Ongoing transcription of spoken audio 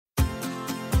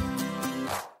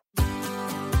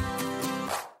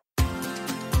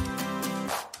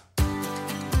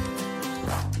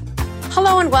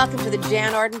Hello and welcome to the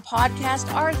Jan Arden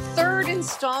Podcast, our third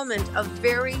installment of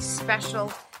very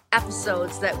special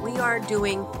episodes that we are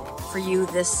doing for you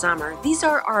this summer. These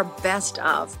are our best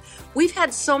of. We've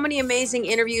had so many amazing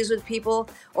interviews with people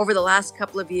over the last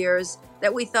couple of years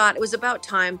that we thought it was about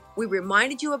time we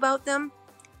reminded you about them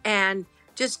and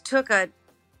just took a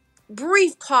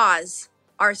brief pause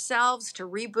ourselves to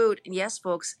reboot. And yes,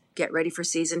 folks, get ready for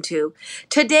season 2.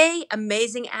 Today,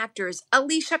 amazing actors,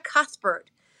 Elisha Cuthbert.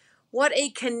 What a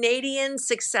Canadian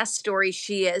success story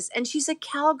she is. And she's a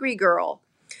Calgary girl.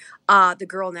 The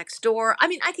Girl Next Door. I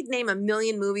mean, I could name a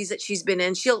million movies that she's been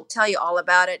in. She'll tell you all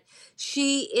about it.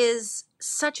 She is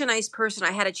such a nice person.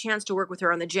 I had a chance to work with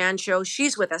her on the Jan Show.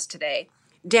 She's with us today.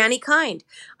 Dani Kind.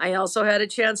 I also had a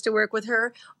chance to work with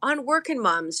her on Workin'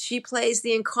 Moms. She plays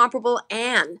the incomparable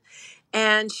Anne.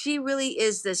 And she really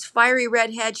is this fiery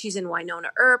redhead. She's in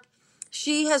Wynonna Earp.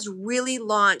 She has really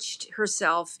launched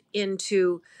herself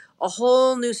into a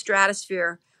whole new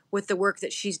stratosphere with the work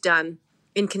that she's done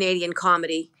in Canadian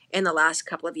comedy in the last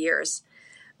couple of years.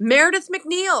 Meredith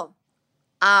MacNeill,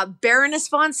 Baroness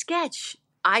von Sketch.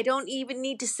 I don't even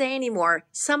need to say anymore.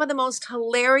 Some of the most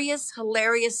hilarious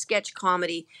sketch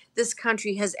comedy this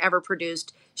country has ever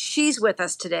produced. She's with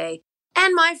us today.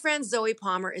 And my friend Zoe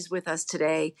Palmer is with us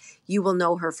today. You will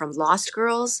know her from Lost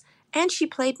Girls, and she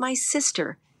played my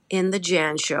sister in the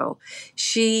Jan Show.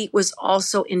 She was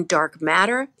also in Dark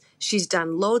Matter. She's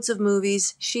done loads of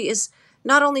movies. She is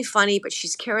not only funny, but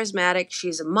she's charismatic.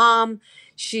 She's a mom.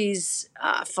 She's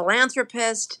a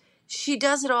philanthropist. She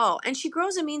does it all. And she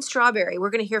grows a mean strawberry. We're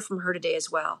going to hear from her today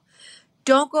as well.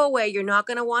 Don't go away. You're not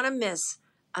going to want to miss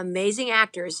amazing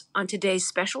actors on today's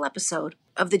special episode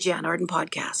of the Jan Arden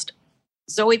Podcast.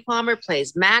 Zoe Palmer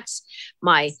plays Max,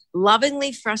 my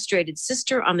lovingly frustrated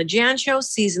sister on the Jan Show.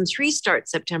 Season 3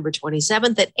 starts September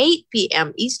 27th at 8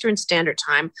 p.m. Eastern Standard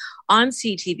Time on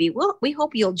CTV. Well, we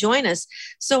hope you'll join us.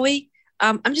 Zoe,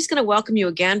 I'm just going to welcome you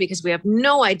again because we have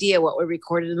no idea what we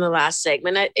recorded in the last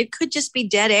segment. It could just be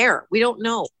dead air. We don't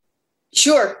know.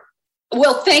 Sure.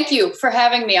 Well, thank you for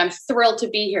having me. I'm thrilled to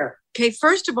be here. Okay,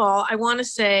 first of all, I want to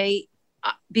say,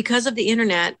 because of the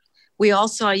internet, we all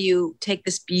saw you take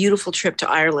this beautiful trip to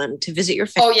Ireland to visit your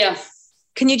family. Oh, yeah.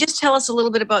 Can you just tell us a little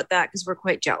bit about that? Because we're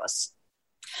quite jealous.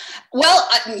 Well,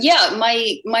 yeah,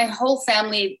 my whole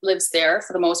family lives there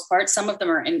for the most part. Some of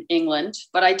them are in England,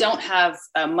 but I don't have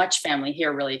much family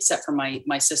here really, except for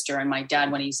my sister and my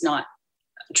dad when he's not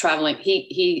traveling.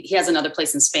 He has another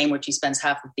place in Spain, which he spends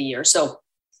half of the year. So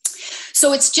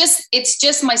it's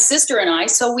just my sister and I.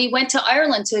 So we went to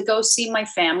Ireland to go see my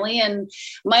family, and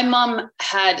my mom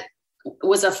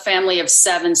was a family of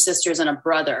 7 sisters and a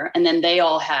brother, and then they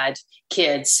all had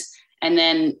kids. And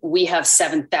then we have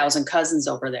 7,000 cousins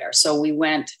over there. So we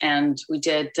went and we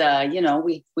did,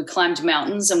 we climbed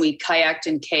mountains and we kayaked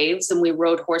in caves and we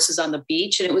rode horses on the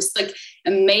beach. And it was like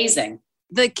amazing.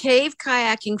 The cave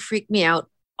kayaking freaked me out.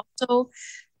 Also,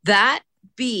 that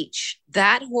beach,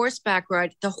 that horseback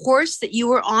ride, the horse that you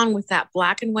were on with that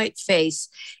black and white face,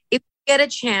 if you get a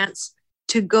chance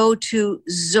to go to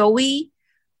Zoe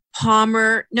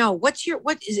Palmer. No, what's your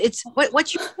where am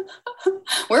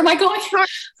I going?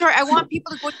 Sorry, I want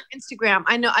people to go to Instagram.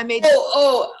 I know I made.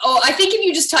 I think if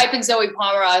you just type in Zoe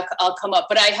Palmer, I'll come up.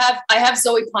 But I have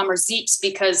Zoe Palmer Zeeps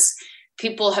because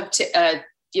people have,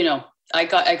 I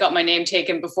got my name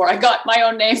taken before I got my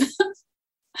own name.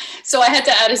 So I had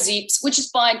to add a Zeeps, which is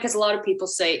fine because a lot of people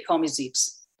call me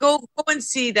Zeeps. Go and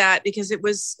see that because it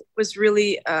was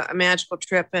really a magical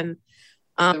trip, and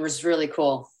it was really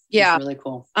cool. Yeah. Really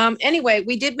cool. Anyway,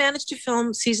 we did manage to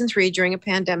film season 3 during a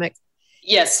pandemic.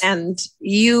 Yes. And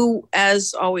you,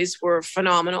 as always, were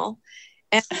phenomenal.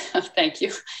 And thank you.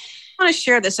 I want to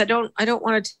share this. I don't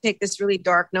want to take this really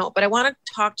dark note, but I want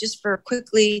to talk just for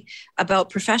quickly about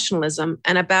professionalism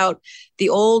and about the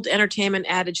old entertainment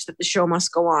adage that the show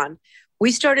must go on.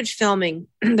 We started filming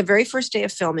the very first day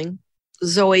of filming.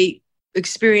 Zoe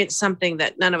experienced something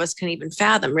that none of us can even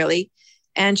fathom, really.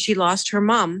 And she lost her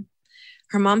mom.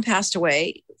 Her mom passed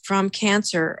away from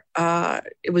cancer.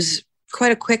 It was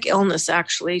quite a quick illness,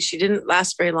 actually. She didn't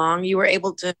last very long. You were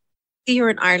able to see her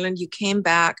in Ireland. You came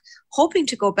back, hoping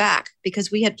to go back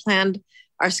because we had planned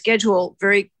our schedule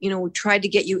we tried to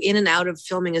get you in and out of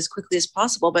filming as quickly as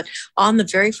possible. But on the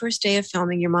very first day of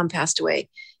filming, your mom passed away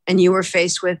and you were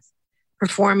faced with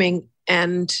performing.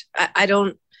 And I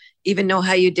don't even know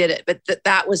how you did it, but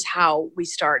that was how we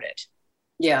started.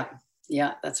 Yeah.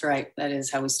 Yeah, that's right. That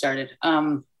is how we started.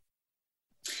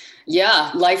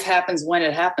 Life happens when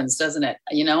it happens, doesn't it?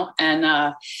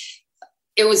 And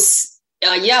it was,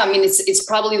 it's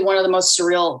probably one of the most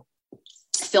surreal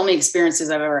filming experiences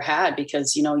I've ever had,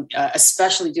 because,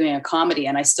 especially doing a comedy.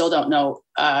 And I still don't know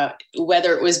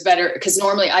whether it was better, because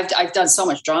normally I've done so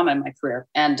much drama in my career,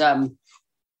 and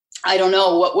I don't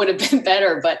know what would have been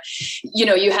better, but,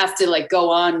 you have to like go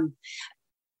on.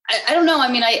 I don't know. I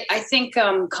mean, I think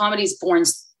comedy is born,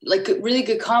 like really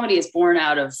good comedy is born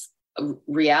out of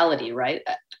reality, right?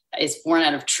 It's born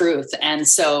out of truth. And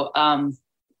so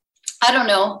I don't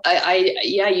know.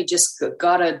 You just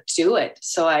gotta do it.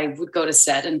 So I would go to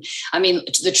set, and I mean,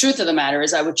 the truth of the matter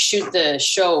is I would shoot the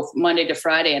show Monday to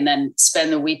Friday and then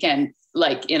spend the weekend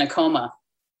like in a coma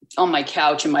on my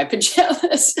couch in my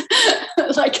pajamas.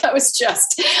 Like I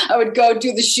would go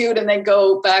do the shoot and then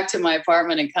go back to my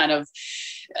apartment and kind of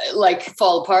like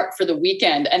fall apart for the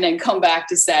weekend, and then come back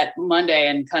to set Monday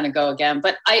and kind of go again.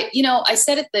 But I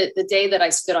said it the day that I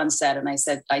stood on set, and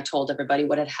I told everybody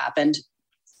what had happened.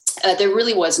 There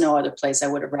really was no other place I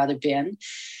would have rather been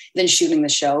than shooting the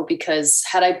show, because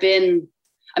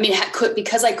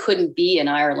because I couldn't be in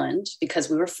Ireland because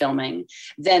we were filming,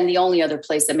 then the only other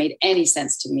place that made any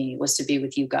sense to me was to be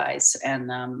with you guys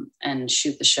and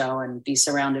shoot the show and be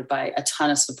surrounded by a ton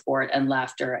of support and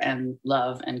laughter and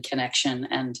love and connection.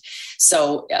 And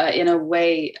so in a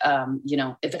way,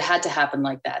 if it had to happen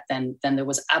like that, then there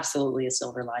was absolutely a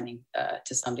silver lining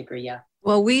to some degree. Yeah.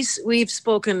 Well, we've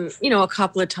spoken, a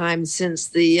couple of times since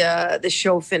the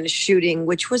show finished shooting,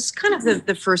 which was kind of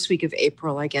the first week of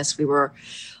April. I guess we were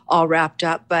all wrapped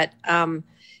up. But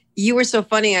you were so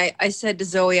funny. I said to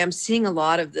Zoe, I'm seeing a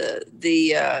lot of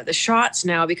the shots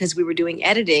now because we were doing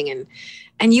editing,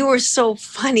 and you were so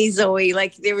funny, Zoe.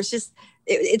 Like there was just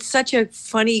it's such a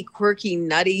funny, quirky,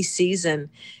 nutty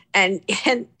season, and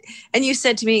you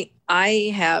said to me,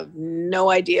 I have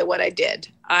no idea what I did.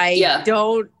 I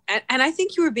don't. And I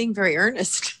think you were being very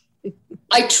earnest.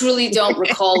 I truly don't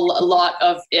recall a lot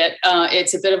of it.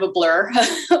 It's a bit of a blur,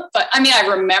 but I mean, I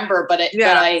remember, but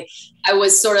I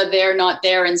was sort of there, not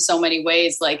there in so many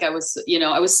ways. Like I was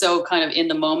so kind of in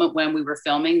the moment when we were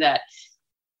filming that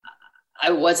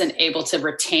I wasn't able to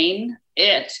retain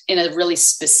it in a really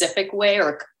specific way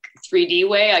or 3D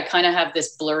way. I kind of have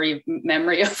this blurry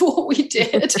memory of what we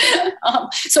did.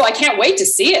 So I can't wait to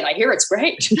see it. I hear it's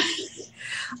great.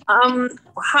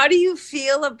 How do you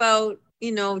feel about,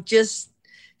 just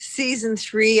season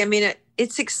 3? I mean,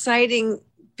 it's exciting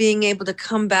being able to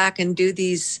come back and do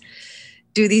these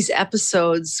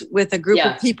episodes with a group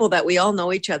of people that we all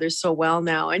know each other so well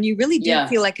now. And you really do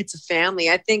feel like it's a family.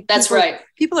 I think that's right.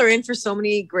 People are in for so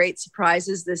many great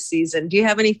surprises this season. Do you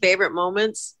have any favorite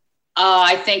moments?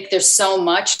 I think there's so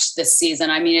much this season.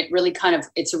 I mean,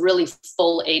 it's a really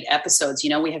full 8 episodes.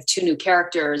 We have 2 new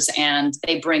characters, and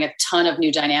they bring a ton of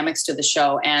new dynamics to the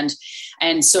show and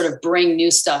sort of bring new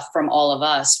stuff from all of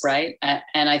us. Right.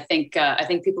 And I think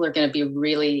people are going to be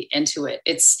really into it.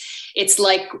 It's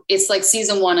like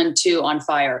season 1 and 2 on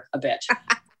fire a bit.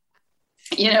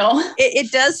 It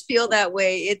does feel that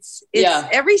way. It's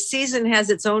every season has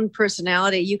its own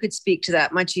personality. You could speak to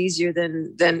that much easier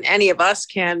than any of us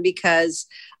can because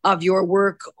of your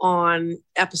work on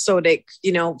episodic,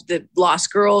 the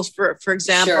Lost Girls, for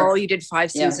example. Sure. You did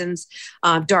 5 seasons,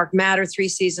 Dark Matter 3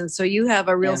 seasons. So you have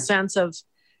a real sense of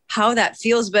how that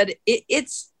feels. But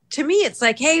it's to me, it's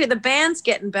like, hey, the band's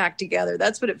getting back together.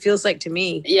 That's what it feels like to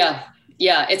me. Yeah.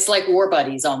 Yeah, it's like war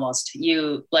buddies almost.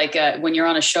 You like when you're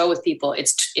on a show with people,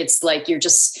 it's like you're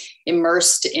just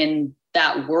immersed in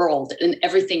that world, and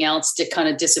everything else kind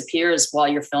of disappears while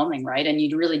you're filming, right? And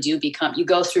you really do you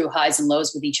go through highs and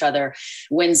lows with each other,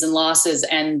 wins and losses,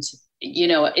 and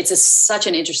it's such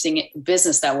an interesting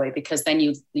business that way, because then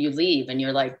you leave and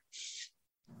you're like,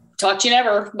 talk to you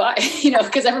never, bye,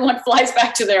 because everyone flies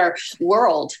back to their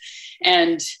world.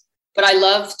 But I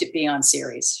love to be on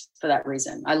series for that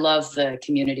reason. I love the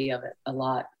community of it a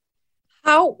lot.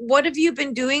 What have you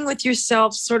been doing with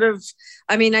yourself? Sort of,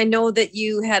 I mean, I know that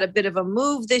you had a bit of a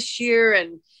move this year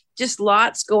and just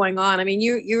lots going on. I mean,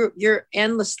 you're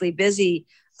endlessly busy.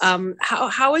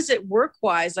 How is it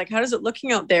work-wise? Like, how does it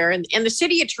looking out there in the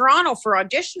city of Toronto for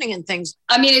auditioning and things?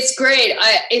 I mean, it's great.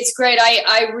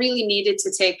 I really needed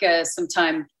to take some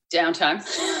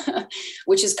downtime,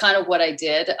 which is kind of what I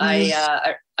did.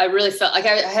 I really felt like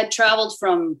I had traveled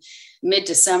from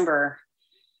mid-December.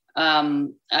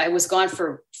 I was gone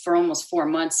for almost 4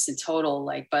 months in total,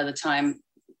 like by the time.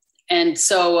 And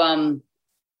so,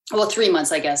 3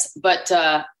 months, I guess. But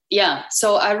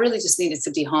so I really just needed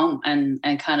to be home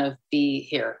and kind of be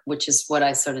here, which is what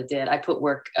I sort of did. I put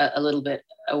work a little bit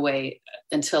away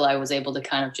until I was able to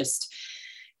kind of just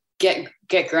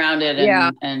get grounded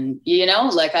and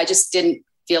like I just didn't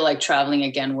feel like traveling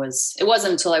again. It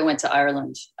wasn't until I went to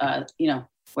Ireland,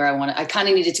 where I kind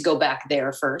of needed to go back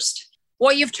there first.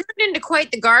 Well, you've turned into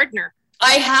quite the gardener.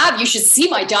 I have. You should see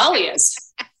my dahlias.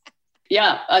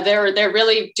 Yeah, they're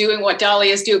really doing what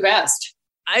dahlias do best.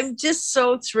 I'm just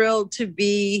so thrilled to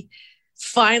be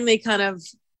finally kind of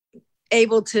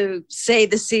able to say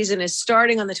the season is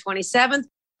starting on the 27th.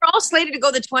 We're all slated to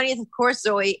go the 20th, of course,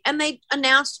 Zoe, and they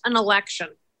announced an election.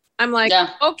 I'm like,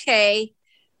 okay.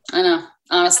 I know,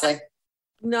 honestly.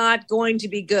 Not going to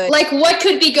be good. Like, what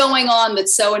could be going on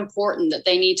that's so important that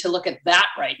they need to look at that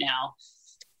right now?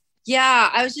 Yeah,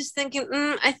 I was just thinking,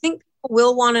 I think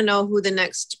we'll want to know who the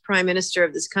next prime minister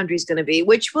of this country is going to be,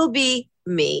 which will be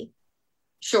me.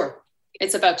 Sure.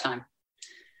 It's about time.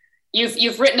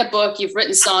 You've written a book, you've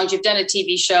written songs, you've done a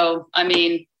TV show. I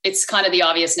mean, it's kind of the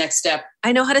obvious next step.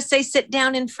 I know how to say sit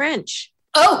down in French.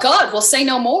 Oh God, well, say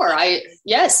no more.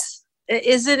 Yes.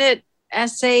 Isn't it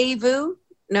asseyez-vous?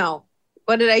 No.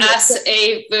 What did I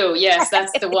say? Asseyez-vous. Yes,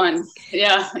 that's the one.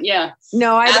 Yeah.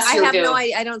 No,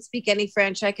 I don't speak any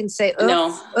French. I can say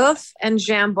ouf and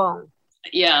jambon.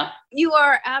 Yeah. You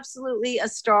are absolutely a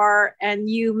star and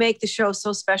you make the show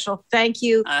so special. Thank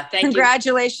you.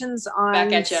 Congratulations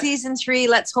on season 3.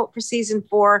 Let's hope for season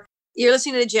 4. You're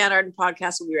listening to the Jan Arden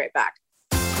podcast. We'll be right back.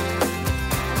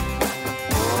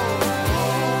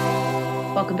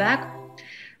 Welcome back.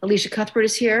 Alicia Cuthbert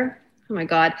is here. Oh my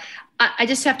God. I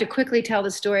just have to quickly tell the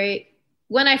story.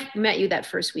 When I met you that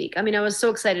first week, I mean, I was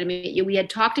so excited to meet you. We had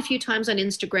talked a few times on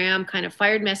Instagram, kind of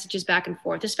fired messages back and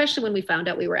forth, especially when we found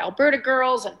out we were Alberta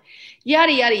girls and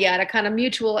yada, yada, yada, kind of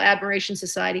mutual admiration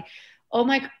society. Oh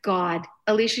my God,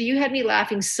 Alicia, you had me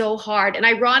laughing so hard. And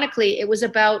ironically, it was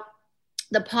about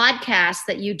the podcast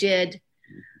that you did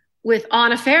with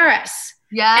Anna Faris.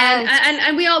 Yes.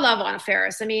 And we all love Anna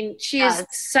Faris. I mean, she is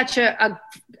such a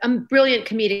brilliant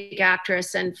comedic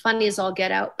actress and funny as all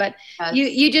get out. But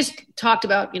you just talked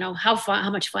about, how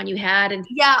much fun you had. And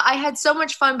yeah, I had so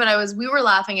much fun, but we were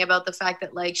laughing about the fact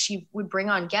that like she would bring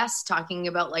on guests talking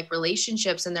about like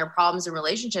relationships and their problems in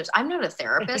relationships. I'm not a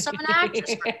therapist. I'm an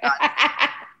actress.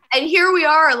 And here we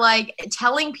are, like,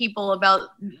 telling people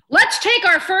about... Let's take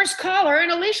our first caller, and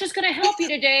Alicia's going to help you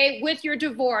today with your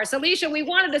divorce. Alicia, we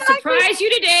wanted to surprise you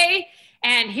today,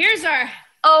 and here's our...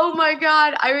 Oh, my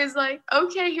God. I was like,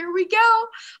 okay, here we go.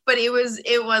 But it was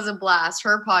a blast.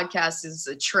 Her podcast is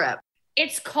a trip.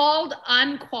 It's called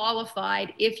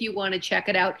Unqualified, if you want to check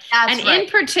it out. That's right. In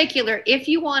particular, if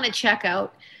you want to check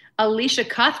out Alicia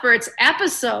Cuthbert's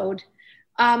episode...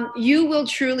 you will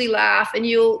truly laugh and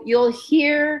you'll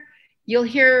hear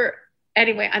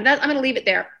anyway, I'm going to leave it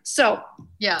there. So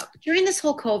yeah, during this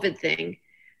whole COVID thing,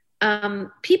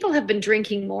 people have been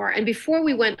drinking more. And before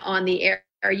we went on the air,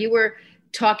 you were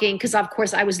talking, because of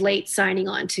course I was late signing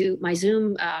on to my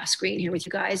Zoom screen here with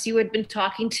you guys. You had been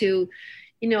talking to,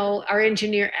 our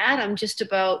engineer, Adam, just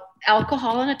about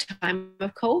alcohol in a time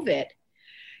of COVID.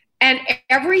 And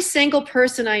every single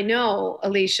person I know,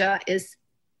 Alicia,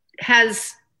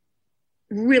 has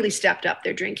really stepped up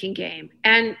their drinking game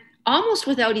and almost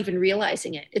without even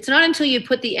realizing it. It's not until you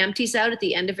put the empties out at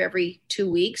the end of every 2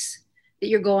 weeks that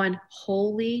you're going,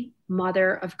 holy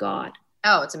mother of God.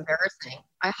 Oh, it's embarrassing.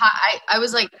 I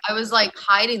was like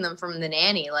hiding them from the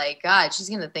nanny. Like, God, she's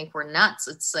going to think we're nuts.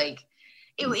 It's like,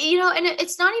 and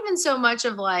it's not even so much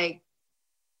of like,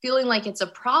 feeling like it's a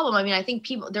problem. I mean, I think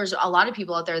there's a lot of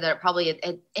people out there that probably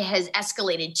it has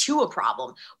escalated to a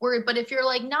problem but if you're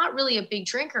like not really a big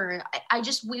drinker,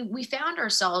 we found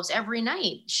ourselves every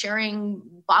night sharing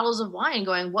bottles of wine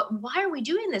going, why are we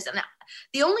doing this? And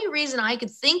the only reason I could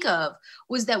think of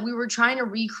was that we were trying to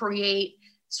recreate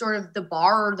sort of the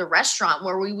bar or the restaurant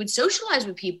where we would socialize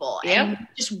with people. Yep. And we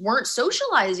just weren't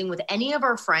socializing with any of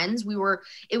our friends.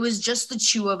 It was just the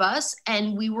two of us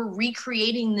and we were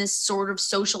recreating this sort of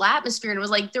social atmosphere. And it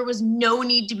was like, there was no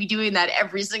need to be doing that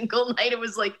every single night. It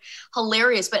was like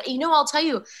hilarious. But I'll tell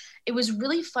you, it was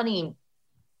really funny.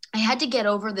 I had to get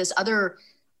over this other,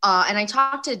 and I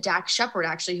talked to Dax Shepard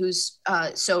actually, who's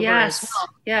sober as well.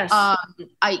 Yes.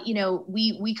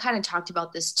 We kind of talked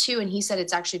about this too, and he said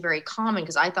it's actually very common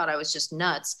because I thought I was just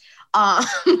nuts.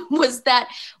 Was that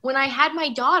when I had my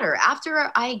daughter,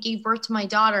 after I gave birth to my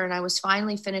daughter, and I was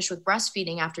finally finished with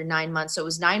breastfeeding after 9 months. So it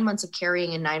was 9 months of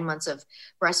carrying and 9 months of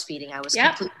breastfeeding. I was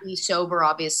completely sober,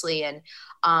 obviously, and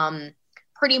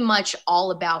pretty much all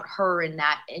about her and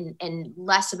that and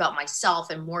less about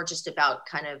myself and more just about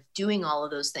kind of doing all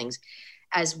of those things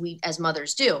as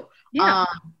mothers do. Yeah.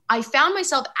 I found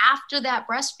myself after that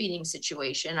breastfeeding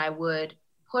situation, I would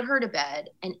put her to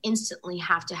bed and instantly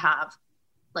have to have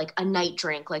like a night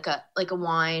drink, like a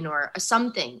wine or a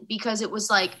something, because it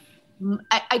was like,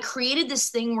 I created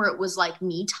this thing where it was like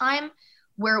me time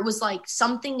where it was like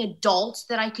something adult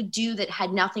that I could do that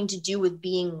had nothing to do with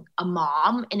being a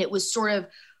mom. And it was sort of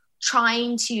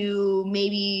trying to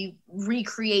maybe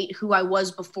recreate who I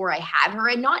was before I had her,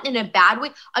 and not in a bad way.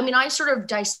 I mean, I sort of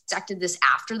dissected this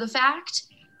after the fact.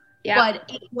 Yeah.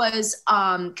 But it was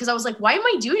because I was like, why am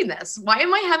I doing this? Why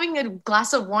am I having a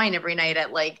glass of wine every night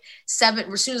at like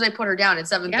 7? As soon as I put her down at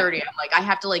 7:30, I'm like, I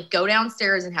have to like go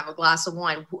downstairs and have a glass of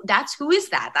wine. Who is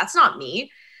that? That's not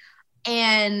me.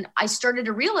 And I started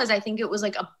to realize, I think it was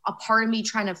like a part of me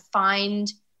trying to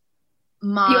find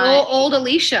the old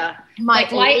Alicia, my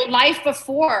like life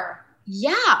before.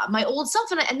 Yeah, my old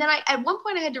self. And then at one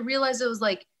point I had to realize, it was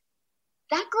like,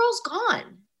 that girl's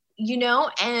gone.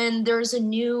 And there's a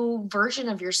new version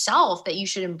of yourself that you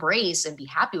should embrace and be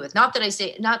happy with. Not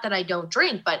that I don't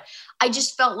drink, but I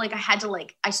just felt like I had to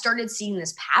I started seeing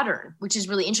this pattern, which is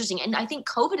really interesting. And I think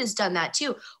COVID has done that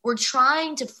too. We're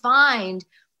trying to find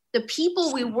the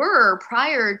people we were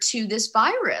prior to this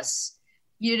virus.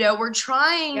 We're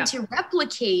trying to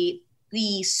replicate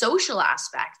the social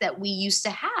aspect that we used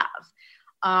to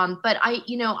have. But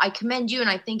I commend you, and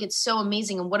I think it's so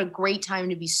amazing, and what a great time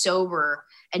to be sober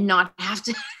and not have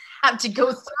to go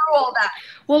through all that.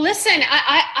 Well, listen,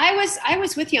 I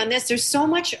was with you on this. There's so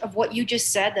much of what you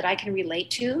just said that I can relate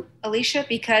to, Alicia,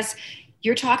 because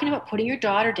you're talking about putting your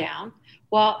daughter down.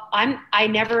 Well, I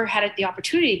never had the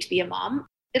opportunity to be a mom.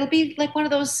 It'll be like one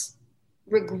of those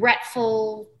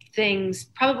regretful things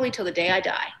probably till the day I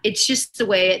die. It's just the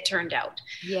way it turned out.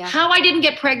 Yeah. How I didn't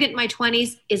get pregnant in my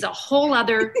 20s is a whole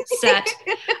other set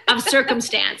of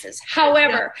circumstances.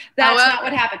 However, that's not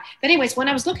what happened. But anyways, when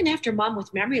I was looking after mom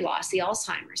with memory loss, the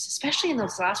Alzheimer's, especially in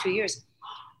those last few years,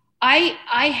 I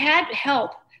had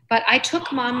help, but I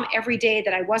took mom every day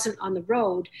that I wasn't on the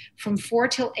road from 4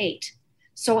 till 8.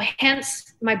 So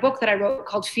hence my book that I wrote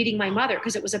called Feeding My Mother,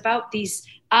 because it was about these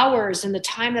hours and the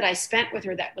time that I spent with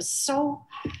her that was so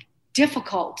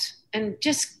difficult and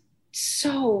just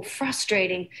so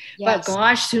frustrating. Yes. But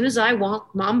gosh, soon as I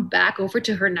walked mom back over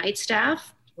to her night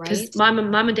staff, because mom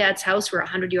and dad's house were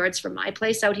 100 yards from my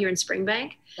place out here in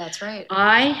Springbank. That's right.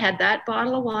 I had that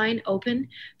bottle of wine open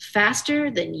faster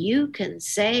than you can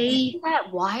say. Isn't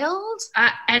that wild?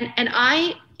 And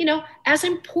I, as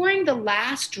I'm pouring the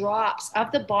last drops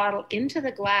of the bottle into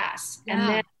the glass, and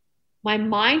then my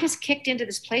mind has kicked into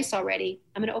this place already.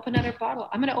 I'm going to open another bottle.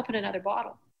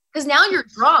 Because now you're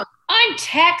drunk. I'm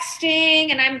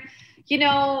texting and I'm,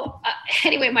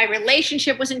 anyway, my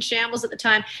relationship was in shambles at the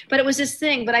time, but it was this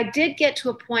thing. But I did get to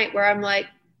a point where I'm like,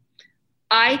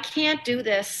 I can't do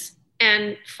this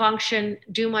and function,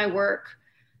 do my work.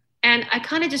 And I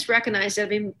kind of just recognized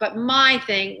it. But my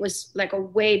thing was like a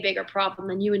way bigger problem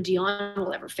than you and Dion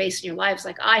will ever face in your lives.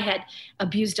 Like, I had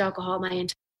abused alcohol my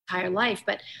entire life,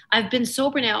 but I've been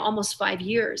sober now almost 5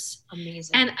 years.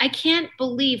 Amazing. And I can't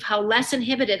believe how less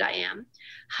inhibited I am,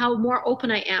 how more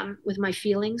open I am with my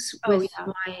feelings, I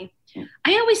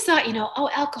always thought,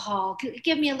 alcohol,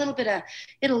 give me a little bit of,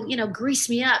 it'll, grease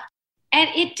me up. And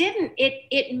it didn't.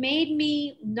 It made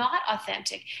me not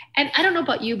authentic. And I don't know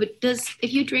about you, but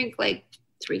if you drink like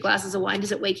 3 glasses of wine,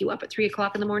 does it wake you up at 3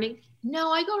 o'clock in the morning?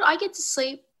 No, I get to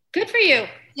sleep. Good for you.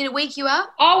 Did it wake you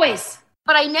up? Always.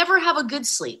 But I never have a good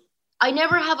sleep. I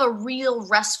never have a real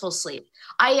restful sleep.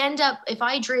 I end up, if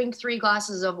I drink 3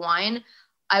 glasses of wine,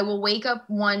 I will wake up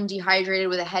 1 dehydrated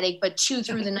with a headache, but 2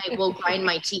 through the night will grind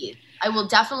my teeth. I will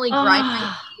definitely grind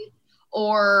my teeth,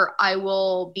 or I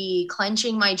will be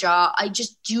clenching my jaw. I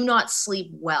just do not sleep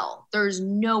well. There's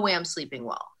no way I'm sleeping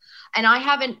well. And I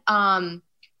haven't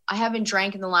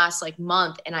drank in the last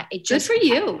month, and good for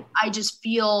you. I just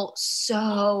feel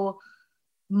so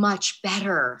much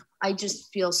better.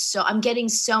 I'm getting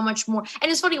so much more.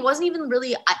 And it's funny, it wasn't even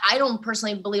really, I don't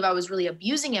personally believe I was really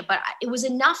abusing it, but it was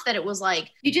enough that it was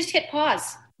like. You just hit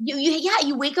pause.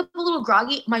 You wake up a little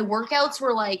groggy. My workouts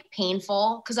were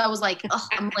painful because I was like,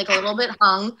 I'm a little bit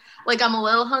I'm a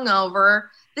little hungover.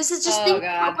 This is just things.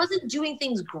 I wasn't doing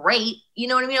things great. You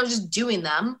know what I mean? I was just doing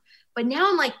them. But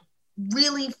now I'm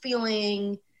really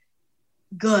feeling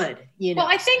good. Well,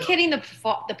 I think hitting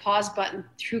the pause button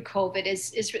through COVID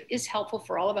is helpful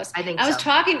for all of us. I think I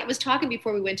was talking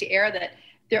before we went to air that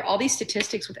there are all these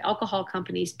statistics with alcohol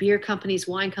companies, beer companies,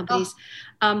 wine companies.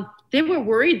 They were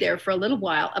worried there for a little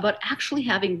while about actually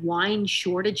having wine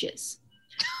shortages.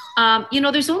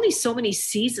 There's only so many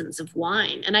seasons of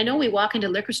wine. And I know we walk into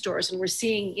liquor stores and we're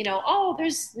seeing,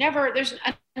 there's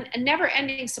a never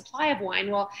ending supply of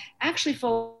wine. Well, actually,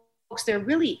 folks, there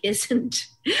really isn't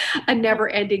a never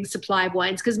ending supply of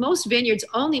wines because most vineyards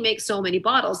only make so many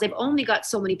bottles. They've only got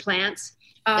so many plants.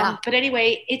 But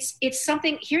anyway, it's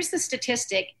something. Here's the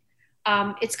statistic.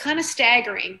 It's kind of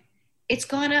staggering. it's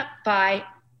gone up by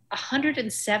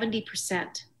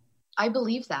 170%. I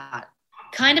believe that.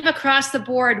 Kind of across the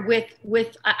board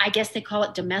with I guess they call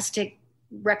it domestic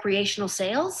recreational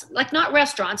sales, like not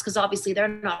restaurants, because obviously they're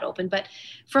not open, but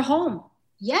for home.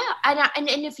 Yeah, and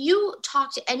if you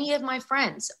talk to any of my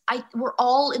friends, we're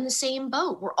all in the same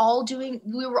boat. We were all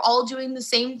doing the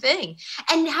same thing.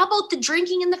 And how about the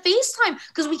drinking and the FaceTime?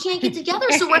 Because we can't get together,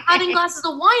 so we're having glasses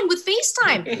of wine with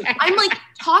FaceTime. I'm like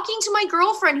talking to my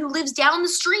girlfriend who lives down the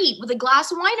street with a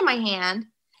glass of wine in my hand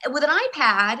with an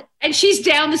iPad, and she's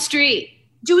down the street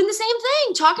doing the same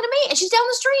thing, talking to me, and she's down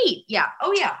the street. Yeah.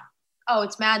 Oh yeah. Oh,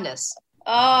 it's madness.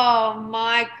 Oh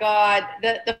my God.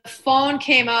 The phone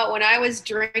came out when I was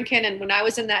drinking and when I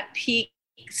was in that peak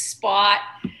spot.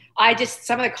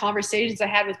 Some of the conversations I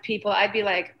had with people, I'd be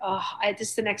like,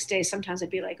 the next day, sometimes I'd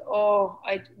be like,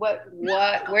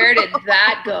 where did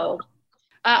that go?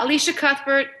 Alicia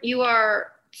Cuthbert, you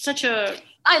are such a...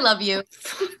 I love you.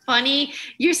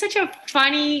 You're such a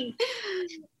funny,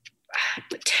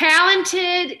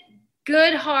 talented,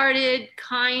 good-hearted,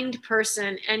 kind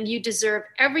person, and you deserve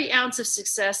every ounce of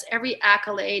success, every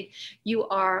accolade. You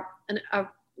are a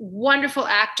wonderful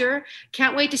actor.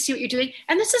 Can't wait to see what you're doing.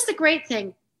 And this is the great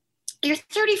thing. You're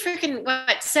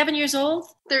 7 years old?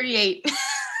 38.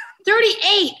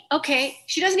 38. Okay.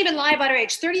 She doesn't even lie about her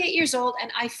age. 38 years old,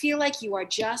 and I feel like you are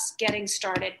just getting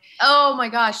started. Oh my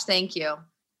gosh, thank you.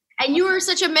 And you are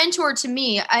such a mentor to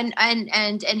me and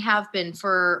have been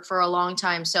for a long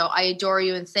time. So I adore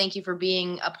you and thank you for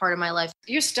being a part of my life.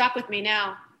 You're stuck with me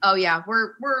now. Oh yeah,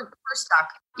 we're stuck.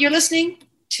 You're listening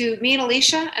to me and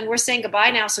Alicia, and we're saying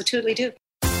goodbye now. So toodly-doo.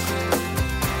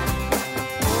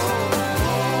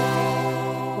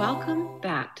 Welcome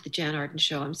back to the Jan Arden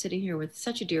Show. I'm sitting here with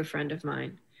such a dear friend of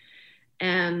mine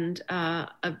and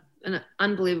an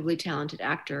unbelievably talented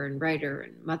actor and writer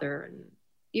and mother, and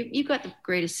you've got the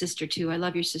greatest sister too. I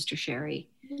love your sister Sherry.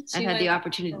 I've had the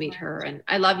opportunity to meet her, and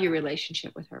I love your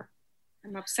relationship with her.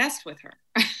 I'm obsessed with her.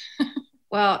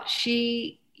 Well,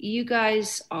 you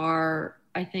guys are,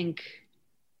 I think,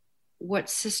 what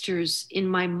sisters in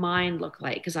my mind look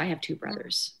like, because I have two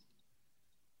brothers.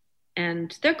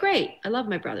 And they're great. I love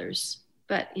my brothers.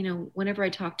 But, whenever I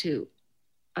talk to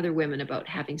other women about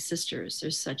having sisters,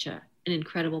 there's such an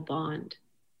incredible bond.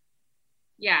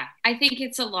 Yeah, I think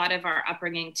it's a lot of our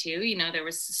upbringing too. There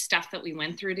was stuff that we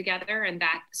went through together, and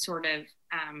that sort of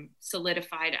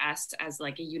solidified us as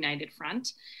like a united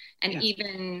front. And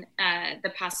even the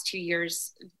past 2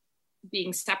 years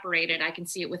being separated, I can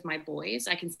see it with my boys.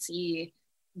 I can see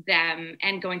them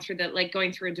and going through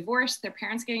a divorce, their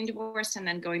parents getting divorced, and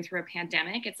then going through a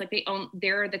pandemic. It's like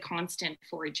they're the constant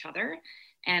for each other,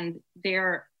 and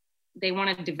they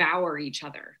want to devour each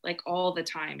other like all the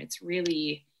time. It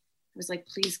was like,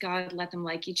 please God, let them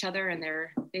like each other, and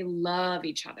they love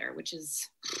each other, which is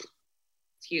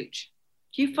huge.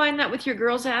 Do you find that with your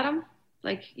girls, Adam?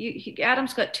 Like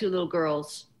Adam's got 2 little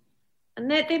girls, and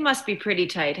they must be pretty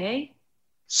tight, hey?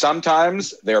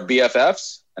 Sometimes they're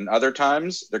BFFs, and other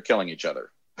times they're killing each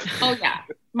other. Oh yeah,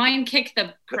 mine kick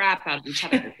the crap out of each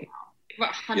other.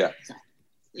 100%.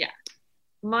 Yeah.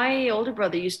 My older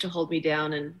brother used to hold me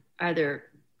down and either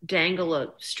dangle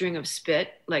a string of spit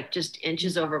like just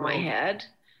inches over my head.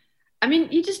 I mean,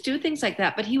 you just do things like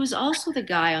that. But he was also the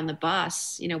guy on the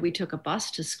bus. We took a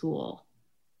bus to school,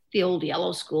 the old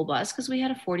yellow school bus, because we had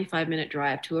a 45-minute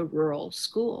drive to a rural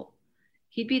school.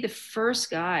 He'd be the first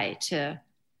guy to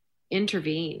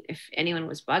intervene if anyone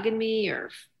was bugging me or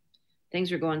if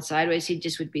things were going sideways. He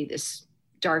just would be this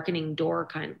darkening door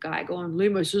kind of guy going,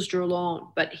 leave my sister alone.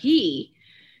 But he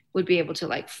would be able to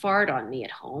like fart on me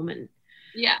at home and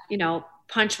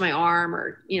punch my arm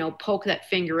or, poke that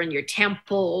finger in your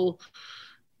temple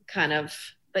kind of.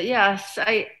 But yes,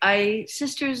 I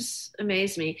sisters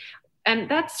amaze me. And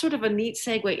that's sort of a neat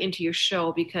segue into your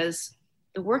show, because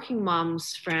the Working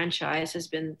Moms franchise has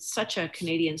been such a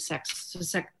Canadian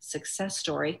success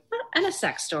story and a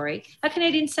sex story, a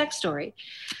Canadian sex story.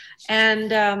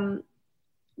 And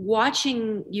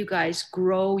watching you guys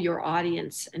grow your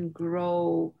audience and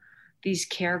grow these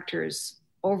characters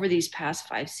over these past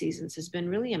 5 seasons has been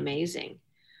really amazing.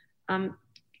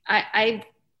 I've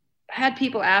had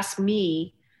people ask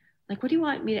me, like, what do you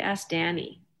want me to ask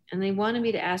Danny? And they wanted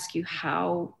me to ask you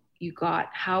how you got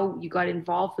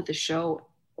involved with the show,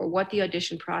 or what the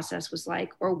audition process was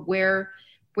like, or where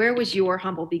was your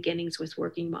humble beginnings with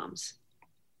Working Moms?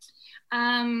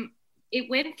 It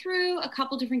went through a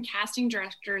couple different casting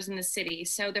directors in the city.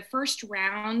 So the first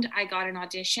round, I got an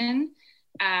audition,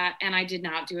 and I did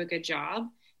not do a good job.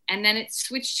 And then it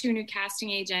switched to a new casting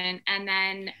agent, and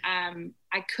then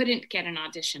I couldn't get an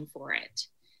audition for it.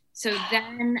 So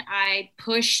then I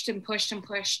pushed and pushed and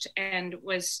pushed and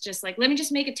was just like, let me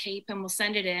just make a tape and we'll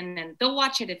send it in and they'll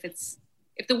watch it.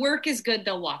 If the work is good,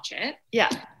 they'll watch it. Yeah.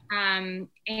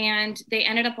 And they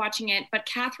ended up watching it, but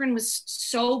Catherine was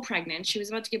so pregnant. She was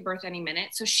about to give birth any minute.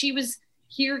 So she was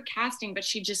here casting, but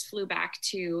she just flew back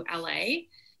to LA.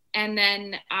 And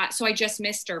then, so I just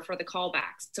missed her for the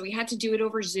callbacks. So we had to do it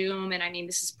over Zoom. And I mean,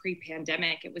 this is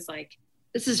pre-pandemic. It was like,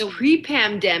 this is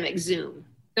pre-pandemic Zoom.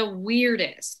 The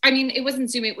weirdest. I mean, it wasn't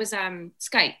Zoom, it was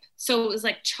Skype. So it was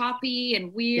like choppy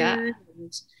and weird. Yeah.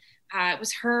 And it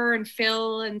was her and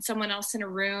Phil and someone else in a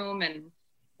room. And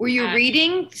were you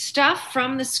reading stuff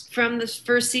from this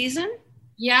first season?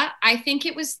 Yeah, I think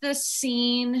it was the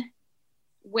scene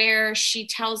where she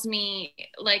tells me,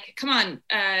 like, come on,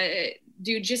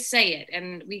 dude, just say it.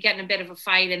 And we get in a bit of a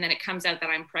fight, and then it comes out that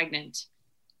I'm pregnant.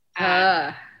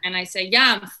 And I say,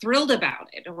 yeah, I'm thrilled about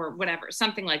it, or whatever,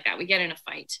 something like that. We get in a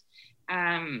fight.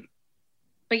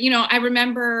 But, you know, I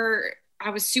remember I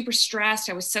was super stressed.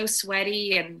 I was so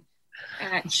sweaty, and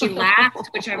she laughed,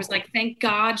 which I was like, thank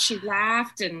God she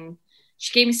laughed. And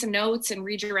she gave me some notes and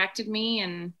redirected me.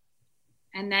 And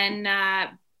then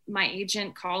my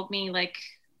agent called me like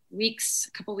a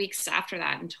couple weeks after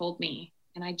that and told me,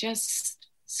 and I just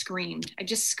screamed. I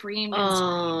just screamed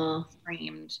and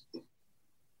screamed.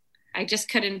 I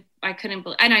couldn't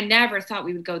believe, and I never thought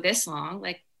we would go this long.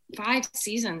 Like 5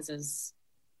 seasons is.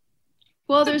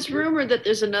 Well, there's rumor that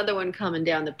there's another one coming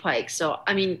down the pike. So,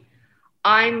 I mean,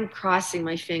 I'm crossing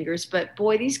my fingers, but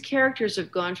boy, these characters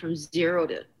have gone from 0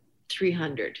 to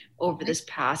 300 over this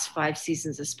past 5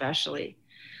 seasons, especially.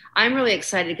 I'm really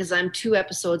excited because I'm 2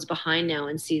 episodes behind now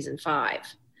in season 5.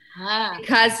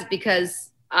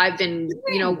 Because I've been,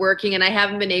 you know, working, and I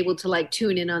haven't been able to like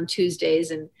tune in on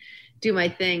Tuesdays and do my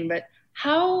thing. But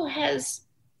how has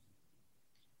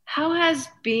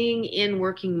being in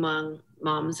Working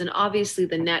Moms, and obviously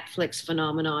the Netflix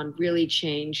phenomenon, really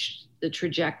changed the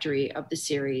trajectory of the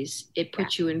series? It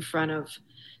put you in front of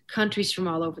countries from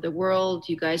all over the world.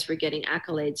 You guys were getting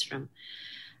accolades from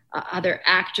other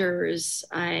actors.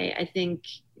 I think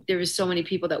there was so many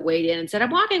people that weighed in and said,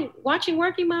 I'm watching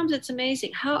Working Moms. It's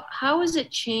amazing. How has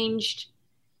it changed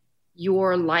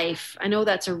your life? I know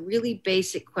that's a really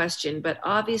basic question, but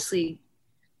obviously,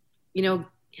 you know,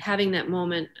 having that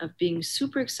moment of being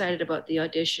super excited about the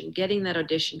audition, getting that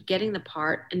audition, getting the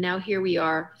part, and now here we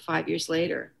are 5 years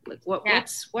later. Like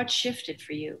what shifted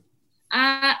for you?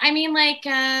 I mean, like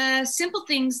simple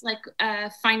things like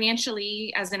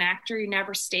financially, as an actor, you're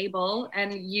never stable.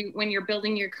 And when you're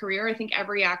building your career, I think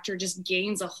every actor just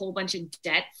gains a whole bunch of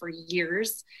debt for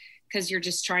years because you're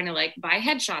just trying to like buy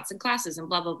headshots and classes and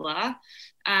blah, blah, blah.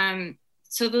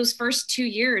 So those first 2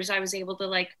 years, I was able to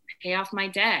like pay off my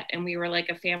debt. And we were like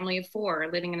a family of 4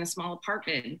 living in a small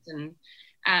apartment. And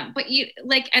but you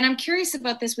like, and I'm curious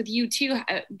about this with you too,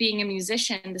 being a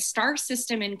musician. The star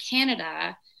system in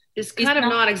Canada is kind of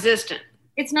non-existent.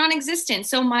 It's non-existent.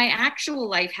 So my actual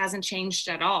life hasn't changed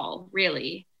at all,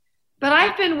 really. But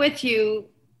I've been with you,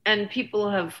 and people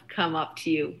have come up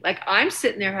to you. Like I'm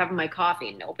sitting there having my coffee,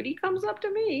 and nobody comes up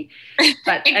to me.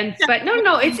 But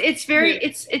no, it's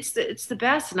the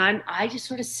best. And I just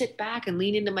sort of sit back and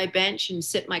lean into my bench and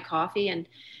sip my coffee,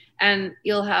 and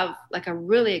you'll have like a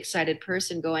really excited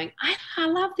person going, I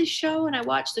love this show, and I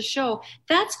watch the show.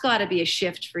 That's got to be a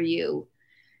shift for you,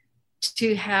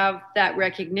 to have that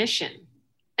recognition.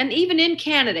 And even in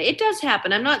Canada, it does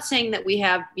happen. I'm not saying that we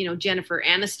have, you know, Jennifer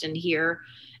Aniston here,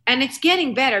 and it's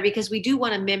getting better because we do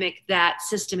want to mimic that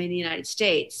system in the United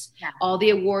States. Yeah. All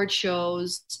the award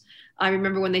shows. I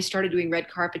remember when they started doing red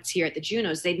carpets here at the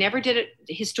Junos, they never did it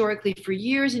historically for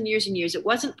years and years and years. It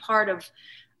wasn't part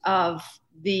of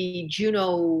the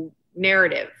Juno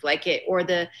narrative, like it, or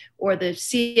the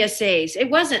CSAs. It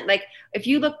wasn't. Like, if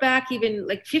you look back even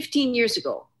like 15 years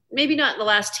ago, maybe not in the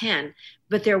last 10,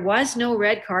 but there was no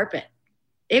red carpet.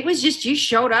 It was just, you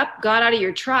showed up, got out of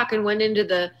your truck, and went into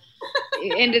the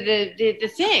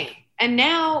thing. And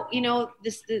now, you know,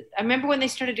 I remember when they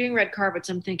started doing red carpets,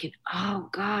 I'm thinking, oh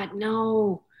God,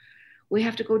 no, we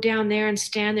have to go down there and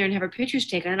stand there and have our pictures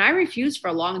taken. And I refused for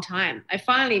a long time. I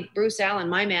finally, Bruce Allen,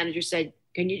 my manager, said,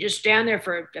 can you just stand there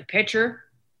for a picture?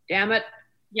 Damn it.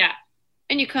 Yeah.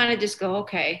 And you kind of just go,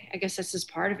 okay, I guess this is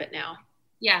part of it now.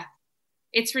 Yeah.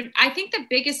 I think the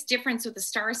biggest difference with the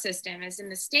star system is in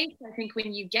the States. I think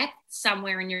when you get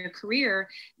somewhere in your career,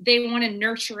 they want to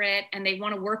nurture it and they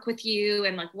want to work with you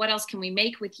and like, what else can we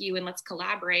make with you? And let's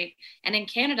collaborate. And in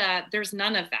Canada, there's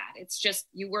none of that. It's just,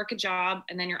 you work a job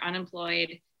and then you're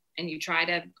unemployed and you try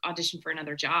to audition for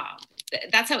another job.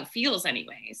 That's how it feels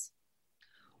anyways.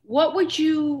 What would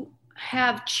you,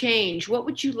 have change? What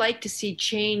would you like to see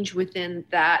change within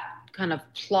that kind of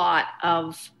plot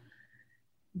of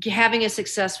having a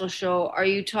successful show? Are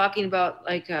you talking about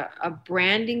like a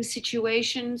branding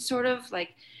situation, sort of like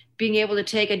being able to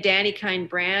take a Danny Kind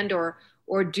brand or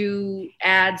do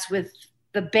ads with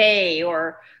the Bay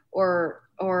or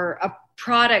a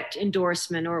product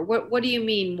endorsement, or what do you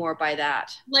mean more by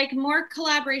that? Like more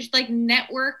collaboration, like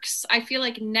networks. I feel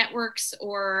like networks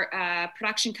or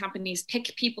production companies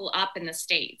pick people up in the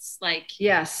States. Like,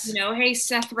 yes, you know, hey,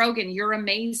 Seth Rogen, you're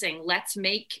amazing.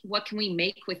 What can we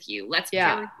make with you? Let's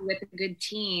pair you with a good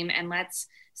team and let's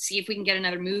see if we can get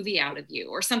another movie out of you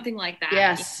or something like that.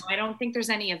 Yes. You know, I don't think there's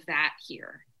any of that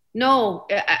here. No,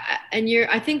 and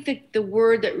I think that the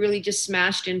word that really just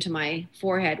smashed into my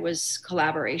forehead was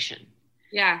collaboration.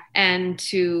 Yeah. And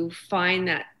to find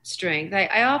that strength.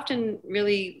 I often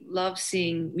really love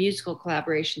seeing musical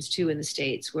collaborations too in the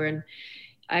States, where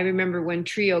I remember when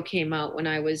Trio came out when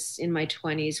I was in my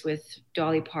 20s with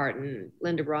Dolly Parton,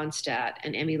 Linda Ronstadt,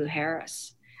 and Emmylou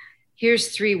Harris.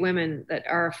 Here's three women that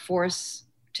are a force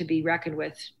to be reckoned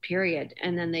with, period.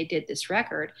 And then they did this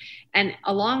record. And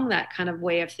along that kind of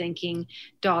way of thinking,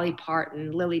 Dolly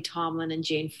Parton, Lily Tomlin, and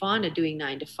Jane Fonda doing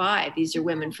 9 to 5. These are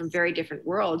women from very different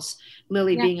worlds.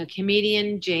 Lily being a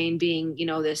comedian, Jane being, you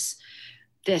know, this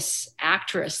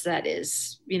actress that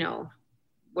is, you know,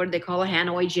 what do they call her?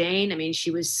 Hanoi Jane. I mean,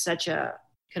 she was such a,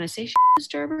 can I say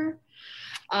disturber?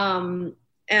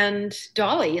 And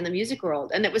Dolly in the music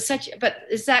world. And it was but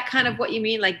is that kind of what you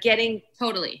mean? Like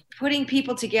putting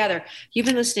people together. You've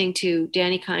been listening to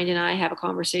Danny Kind and I have a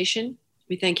conversation.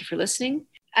 We thank you for listening.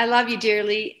 I love you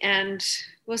dearly, and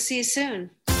we'll see you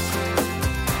soon.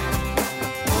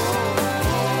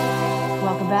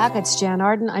 Welcome back. It's Jan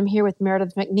Arden. I'm here with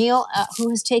Meredith MacNeill, who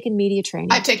has taken media training.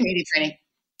 I've taken media training.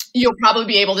 You'll probably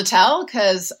be able to tell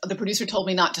because the producer told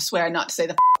me not to swear, not to say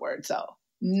the word. So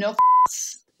no.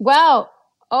 Wow.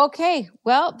 Okay.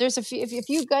 Well, there's a few, if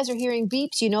you guys are hearing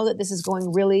beeps, you know that this is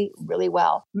going really, really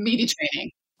well. Media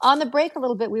training. On the break a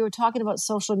little bit, we were talking about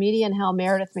social media and how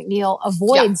Meredith MacNeill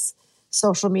avoids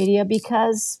social media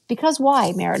because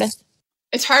why, Meredith?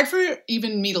 It's hard for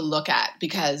even me to look at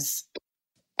because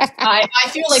I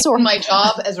feel like my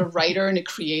job as a writer and a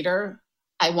creator,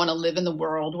 I want to live in the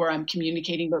world where I'm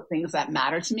communicating about things that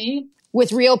matter to me.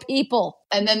 With real people.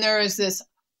 And then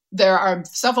there are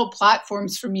several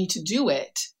platforms for me to do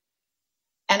it.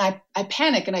 And I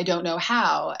panic and I don't know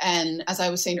how. And as I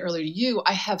was saying earlier to you,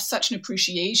 I have such an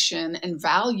appreciation and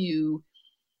value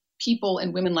people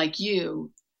and women like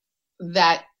you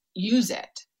that use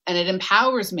it. And it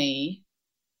empowers me,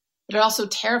 but it also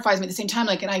terrifies me at the same time.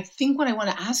 Like, and I think what I want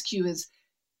to ask you is,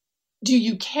 do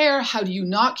you care? How do you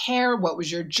not care? What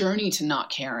was your journey to not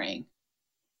caring?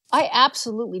 I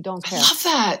absolutely don't care. I love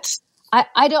that.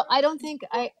 I don't think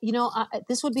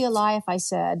this would be a lie if I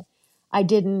said I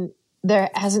didn't,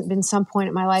 there hasn't been some point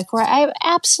in my life where I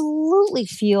absolutely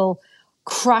feel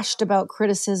crushed about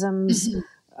criticisms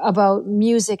about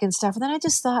music and stuff. And then I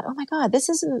just thought, oh my God, this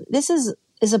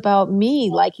is about me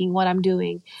liking what I'm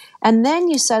doing. And then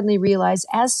you suddenly realize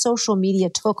as social media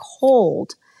took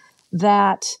hold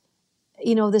that,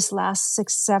 you know, this last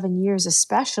 6-7 years,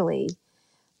 especially,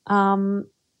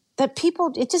 that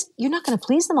people, you're not going to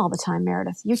please them all the time,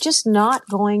 Meredith. You're just not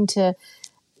going to,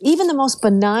 even the most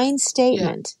benign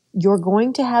statement, you're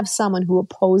going to have someone who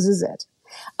opposes it.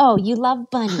 Oh, you love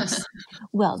bunnies.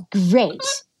 Well, great.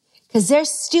 Because they're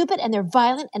stupid and they're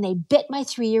violent and they bit my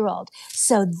 3-year-old.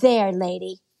 So there,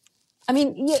 lady. I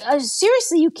mean,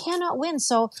 seriously, you cannot win.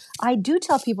 So I do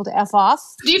tell people to F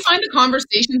off. Do you find the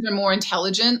conversations are more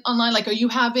intelligent online? Like, are you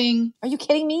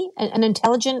kidding me? An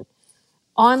intelligent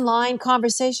online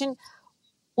conversation?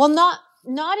 Well,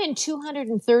 not in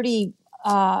 230,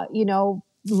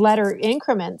 letter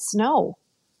increments. No,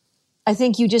 I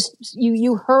think you just,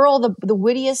 you hurl the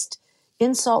wittiest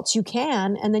insults you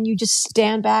can, and then you just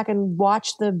stand back and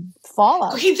watch the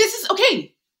fallout.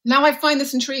 Okay, now I find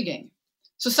this intriguing.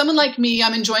 So someone like me,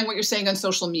 I'm enjoying what you're saying on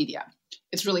social media.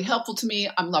 It's really helpful to me.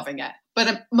 I'm loving it.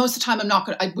 But most of the time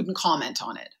I wouldn't comment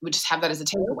on it. I would just have that as a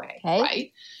takeaway,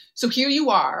 right? So here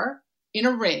you are in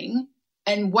a ring,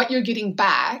 and what you're getting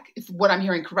back, if what I'm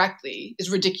hearing correctly, is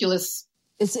ridiculous.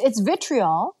 It's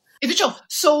vitriol. It's vitriol.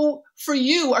 So for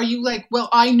you, are you like, well,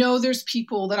 I know there's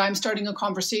people that I'm starting a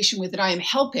conversation with that I am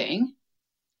helping.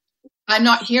 I'm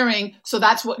not hearing. So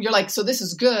that's what you're like. So this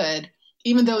is good.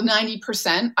 Even though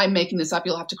 90%, I'm making this up,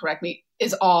 you'll have to correct me,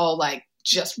 is all like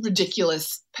just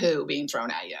ridiculous poo being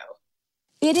thrown at you.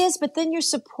 It is, but then you're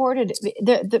supported.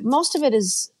 Most of it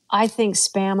is, I think,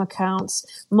 spam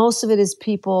accounts. Most of it is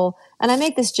people, and I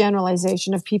make this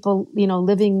generalization of people,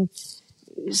 living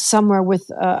somewhere with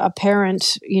a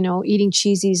parent, eating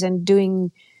cheesies and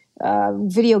doing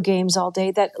video games all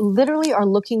day that literally are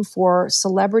looking for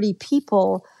celebrity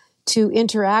people to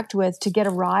interact with to get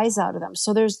a rise out of them.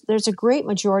 So there's a great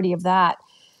majority of that.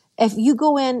 If you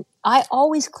go in, I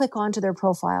always click onto their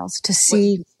profiles to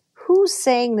see who's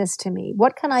saying this to me.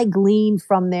 What can I glean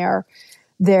from their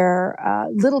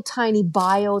little tiny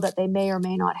bio that they may or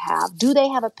may not have? Do they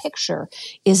have a picture?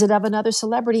 Is it of another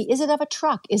celebrity? Is it of a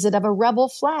truck? Is it of a rebel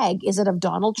flag? Is it of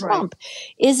Donald Trump?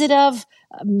 Right. Is it of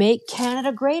Make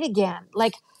Canada Great Again?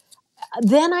 Like,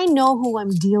 then I know who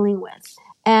I'm dealing with.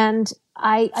 And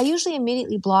I usually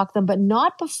immediately block them, but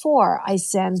not before I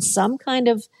send some kind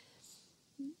of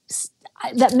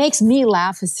that makes me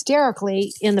laugh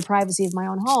hysterically in the privacy of my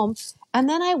own home. And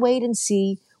then I wait and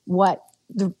see what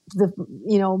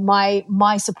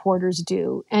my supporters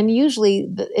do. And usually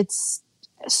it's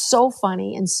so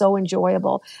funny and so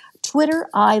enjoyable. Twitter,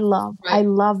 I love. Right. I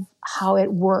love how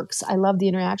it works. I love the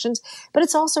interactions, but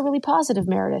it's also really positive,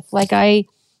 Meredith. Like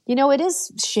it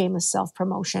is shameless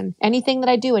self-promotion. Anything that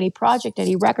I do, any project,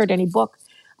 any record, any book,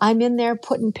 I'm in there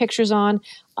putting pictures on.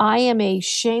 I am a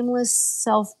shameless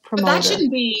self-promoter. But that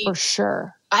shouldn't be, for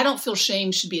sure. I don't feel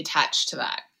shame should be attached to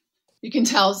that. You can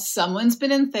tell someone's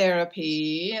been in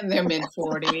therapy in their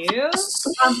mid-40s.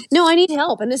 No, I need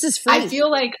help, and this is free. I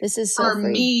feel like this is so for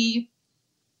free. Me,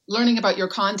 learning about your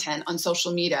content on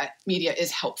social media is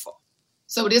helpful.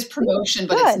 So it is promotion,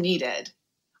 but it's needed.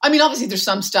 I mean, obviously, there's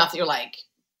some stuff that you're like,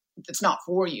 that's not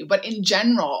for you. But in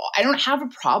general, I don't have a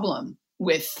problem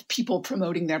with people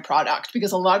promoting their product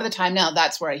because a lot of the time now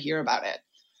that's where I hear about it.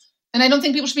 And I don't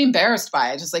think people should be embarrassed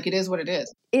by it. Just like it is what it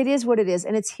is. It is what it is.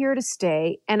 And it's here to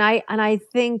stay. And I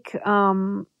think,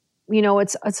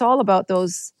 it's all about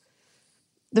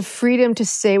the freedom to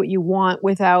say what you want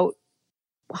without,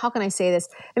 how can I say this?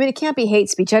 I mean, it can't be hate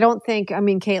speech. I don't think,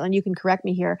 Caitlin, you can correct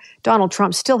me here. Donald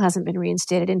Trump still hasn't been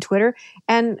reinstated in Twitter.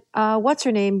 And what's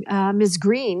her name? Ms.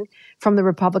 Green from the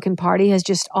Republican Party has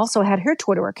just also had her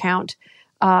Twitter account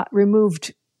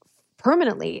removed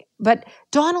permanently. But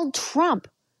Donald Trump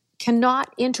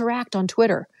cannot interact on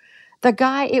Twitter. The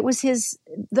guy, it was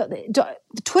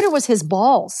Twitter was his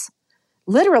balls.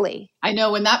 Literally. I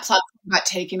know when that platform got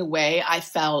taken away, I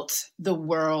felt the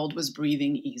world was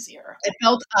breathing easier. I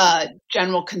felt a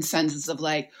general consensus of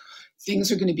like,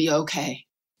 things are going to be okay.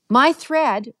 My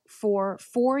thread for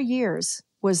 4 years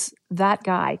was that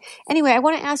guy. Anyway, I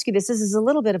want to ask you this. This is a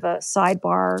little bit of a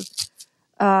sidebar,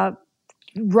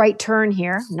 right turn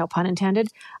here, no pun intended.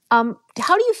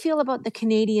 How do you feel about the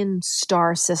Canadian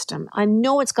star system? I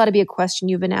know it's got to be a question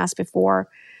you've been asked before.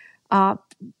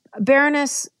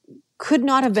 Baroness could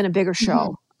not have been a bigger show.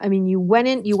 Mm-hmm. I mean, you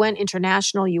went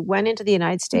international, you went into the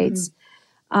United States.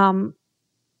 Mm-hmm.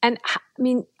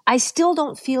 I still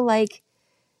don't feel like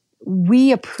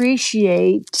we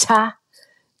appreciate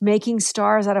making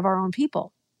stars out of our own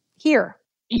people here.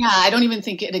 Yeah, I don't even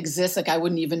think it exists. Like, I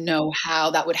wouldn't even know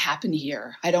how that would happen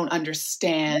here. I don't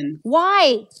understand.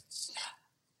 Why?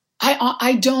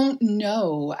 I don't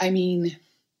know. I mean,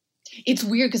 it's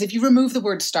weird because if you remove the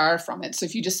word star from it, so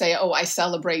if you just say, "Oh, I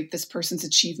celebrate this person's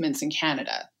achievements in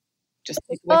Canada," just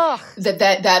like,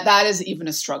 that is even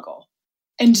a struggle.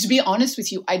 And to be honest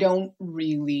with you, I don't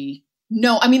really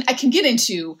know. I mean, I can get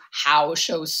into how a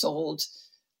show is sold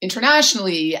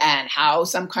internationally and how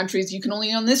some countries you can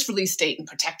only own this release date and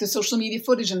protect the social media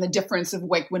footage and the difference of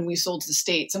like when we sold to the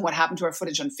States and what happened to our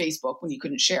footage on Facebook when you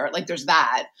couldn't share it. Like there's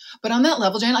that. But on that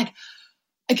level, Jan, like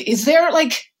is there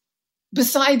like,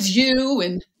 besides you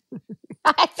and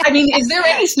I mean, is there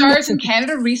any stars in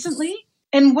Canada recently?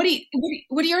 And what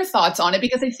are your thoughts on it?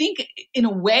 Because I think in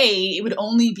a way it would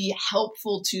only be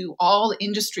helpful to all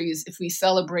industries if we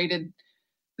celebrated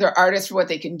their artists for what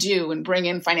they can do and bring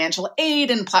in financial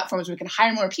aid and platforms where we can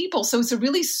hire more people. So it's a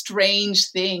really strange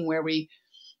thing where we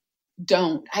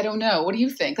don't. I don't know. What do you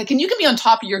think? Like, and you can be on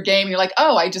top of your game and you're like,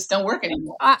 oh, I just don't work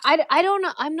anymore. I don't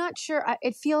know. I'm not sure.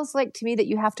 It feels like to me that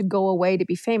you have to go away to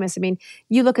be famous. I mean,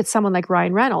 you look at someone like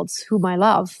Ryan Reynolds, whom I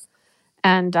love,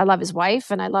 and I love his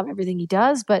wife and I love everything he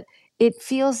does, but it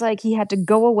feels like he had to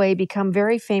go away, become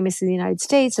very famous in the United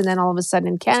States. And then all of a sudden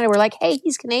in Canada, we're like, hey,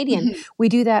 he's Canadian. Mm-hmm. We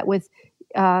do that with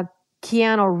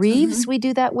Keanu Reeves. Mm-hmm. We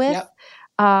do that with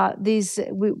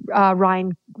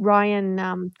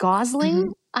Ryan Gosling,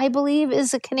 mm-hmm. I believe,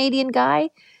 is a Canadian guy.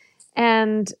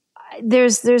 And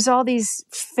there's all these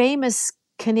famous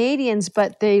Canadians,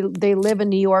 but they live in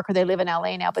New York or they live in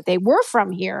LA now, but they were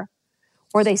from here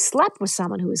or they slept with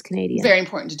someone who was Canadian. Very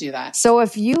important to do that. So I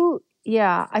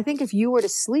think if you were to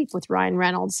sleep with Ryan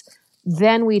Reynolds,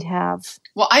 then we'd have.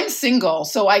 Well, I'm single,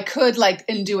 so I could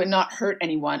and do it, not hurt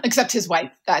anyone, except his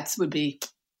wife. That would be.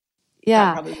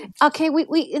 Yeah. Okay.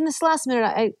 We in this last minute,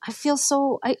 I feel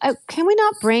so. Can we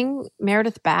not bring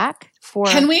Meredith back for?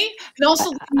 Can we? And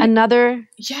also another.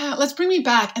 Yeah, let's bring me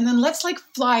back, and then let's like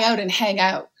fly out and hang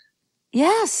out.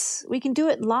 Yes, we can do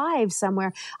it live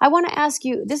somewhere. I want to ask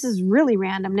you. This is really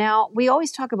random. Now we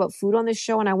always talk about food on this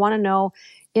show, and I want to know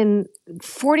in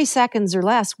 40 seconds or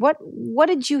less what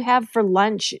did you have for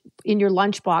lunch in your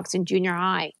lunchbox in junior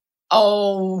high?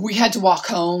 Oh, we had to walk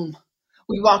home.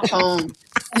 We walked home.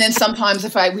 And then sometimes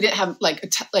if we didn't have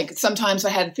sometimes I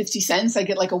had 50 cents, I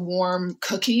get like a warm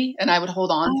cookie and I would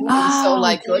hold on to it. It was so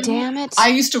like good. Damn it. I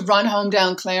used to run home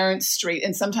down Clarence Street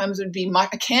and sometimes it would be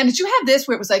a can. Did you have this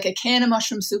where it was like a can of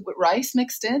mushroom soup with rice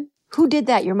mixed in? Who did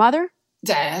that? Your mother?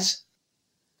 Dad.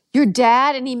 Your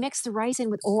dad, and he mixed the rice in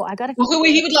with, he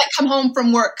would like come home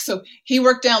from work. So he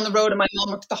worked down the road and my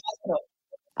mom worked at the hospital.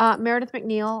 Meredith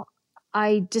MacNeill,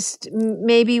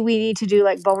 maybe we need to do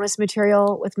like bonus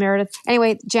material with Meredith.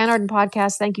 Anyway, Jan Arden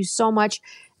Podcast, thank you so much.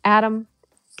 Adam,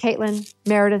 Caitlin,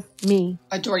 Meredith, me.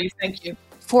 Adore you, thank you.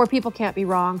 4 people can't be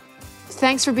wrong.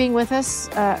 Thanks for being with us.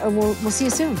 And we'll see you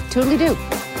soon. Toodly-doo.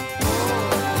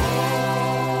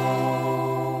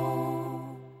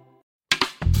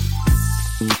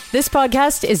 This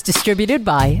podcast is distributed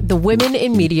by the Women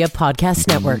in Media Podcast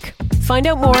Network. Find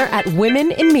out more at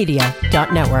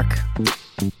womeninmedia.network.